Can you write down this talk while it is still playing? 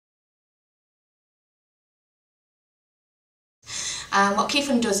And what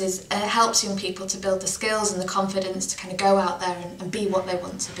Keyfund does is helps young people to build the skills and the confidence to kind of go out there and be what they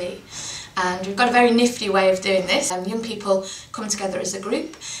want to be. And we've got a very nifty way of doing this. Young people come together as a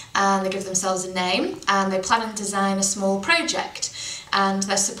group and they give themselves a name and they plan and design a small project. And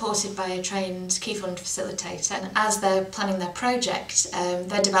they're supported by a trained Keyfund facilitator. And as they're planning their project,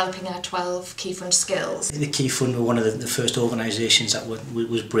 they're developing our 12 Keyfund skills. The Keyfund were one of the first organisations that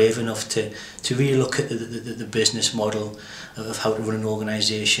was brave enough to really look at the business model of how to run an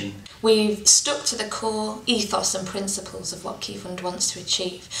organisation. We've stuck to the core ethos and principles of what Keyfund wants to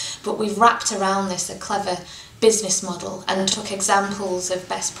achieve, but we've wrapped around this a clever business model and took examples of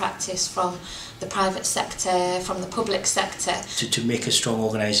best practice from the private sector, from the public sector. To make a strong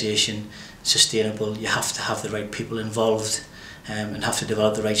organisation sustainable, you have to have the right people involved and have to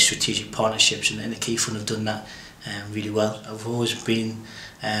develop the right strategic partnerships, and the Keyfund have done that really well. I've always been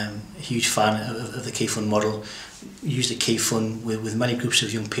a huge fan of the Keyfund model. Use the Keyfund with many groups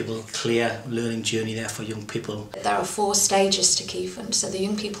of young people, clear learning journey there for young people. There are 4 stages to Keyfund, so the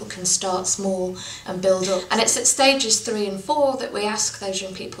young people can start small and build up. And it's at stages 3 and 4 that we ask those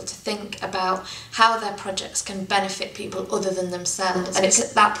young people to think about how their projects can benefit people other than themselves. And it's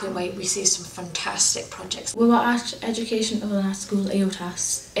at that point where we see some fantastic projects. We were at Education other than at school,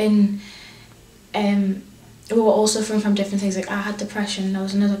 EOTAS, we were all suffering from different things. Like I had depression, there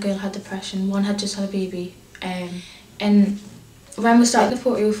was another girl who had depression, one had just had a baby. And when we started the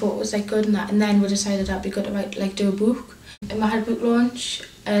portfolio, we thought it was like good and that, and then we decided that'd be good to do a book. And we had a book launch,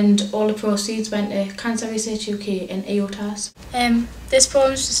 and all the proceeds went to Cancer Research UK and EOTAS. This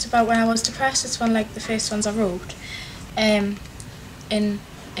poem is just about when I was depressed. It's one of the first ones I wrote, and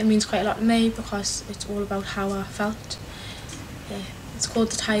it means quite a lot to me because it's all about how I felt. It's called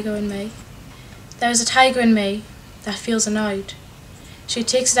The Tiger in Me. There is a tiger in me that feels annoyed. She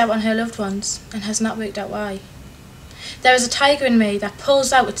takes it out on her loved ones and has not worked out why. There is a tiger in me that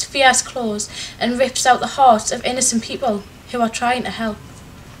pulls out its fierce claws and rips out the hearts of innocent people who are trying to help.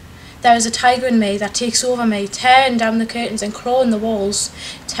 There is a tiger in me that takes over me, tearing down the curtains and clawing the walls,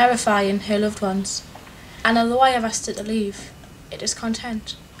 terrifying her loved ones. And although I have asked it to leave, it is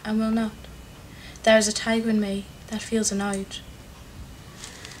content and will not. There is a tiger in me that feels annoyed.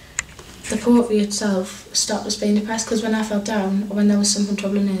 The poetry itself stopped us being depressed because when I felt down or when there was something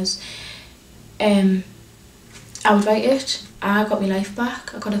troubling us, I would write it. I got my life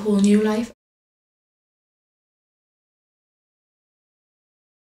back. I got a whole new life.